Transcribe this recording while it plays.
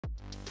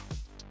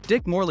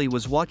Dick Morley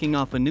was walking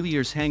off a New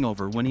Year's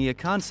hangover when a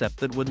concept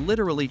that would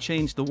literally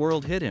change the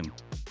world hit him.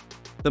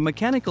 The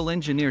mechanical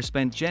engineer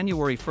spent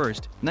January 1,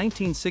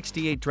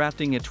 1968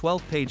 drafting a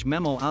 12-page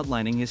memo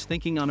outlining his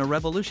thinking on a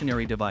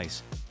revolutionary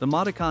device, the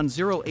Modicon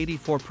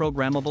 084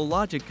 programmable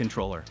logic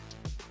controller.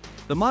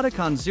 The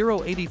Modicon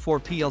 084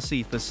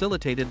 PLC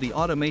facilitated the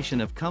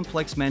automation of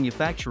complex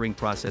manufacturing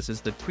processes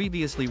that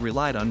previously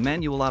relied on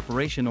manual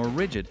operation or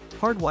rigid,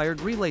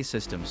 hardwired relay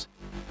systems.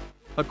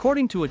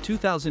 According to a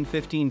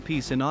 2015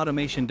 piece in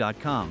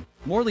automation.com,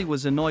 Morley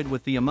was annoyed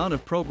with the amount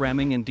of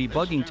programming and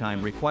debugging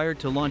time required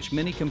to launch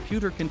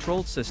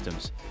mini-computer-controlled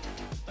systems.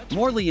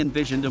 Morley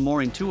envisioned a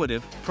more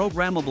intuitive,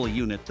 programmable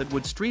unit that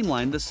would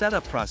streamline the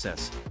setup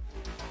process.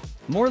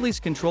 Morley's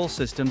control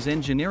systems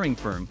engineering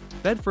firm,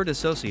 Bedford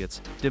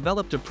Associates,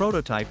 developed a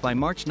prototype by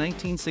March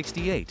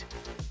 1968.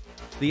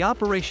 The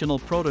operational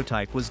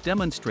prototype was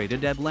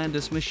demonstrated at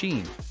Landis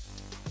Machine.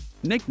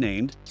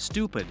 Nicknamed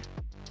Stupid.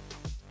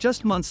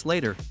 Just months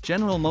later,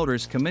 General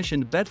Motors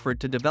commissioned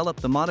Bedford to develop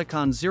the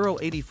Modicon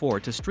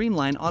 084 to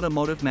streamline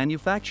automotive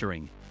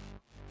manufacturing.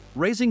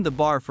 Raising the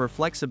bar for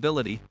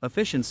flexibility,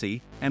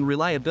 efficiency, and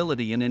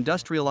reliability in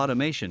industrial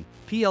automation,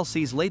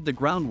 PLCs laid the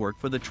groundwork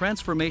for the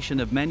transformation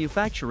of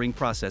manufacturing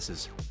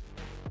processes.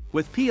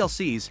 With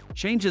PLCs,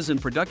 changes in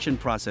production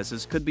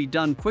processes could be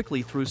done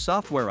quickly through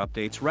software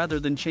updates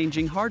rather than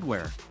changing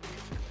hardware.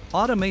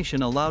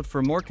 Automation allowed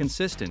for more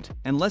consistent,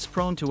 and less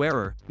prone to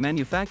error,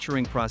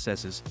 manufacturing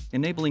processes,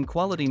 enabling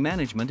quality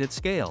management at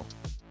scale.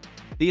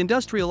 The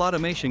industrial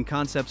automation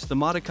concepts the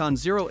Modicon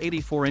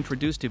 084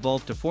 introduced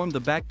evolved to form the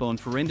backbone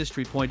for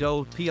Industry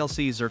 4.0.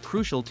 PLCs are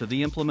crucial to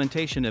the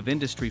implementation of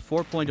Industry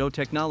 4.0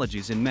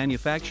 technologies in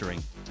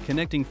manufacturing,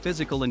 connecting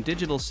physical and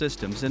digital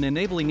systems and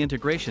enabling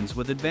integrations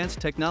with advanced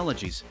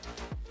technologies.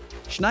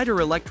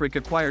 Schneider Electric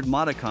acquired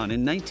Modicon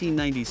in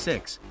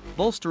 1996,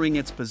 bolstering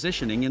its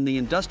positioning in the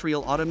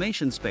industrial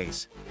automation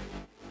space.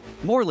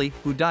 Morley,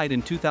 who died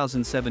in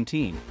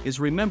 2017,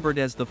 is remembered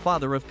as the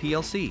father of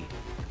PLC.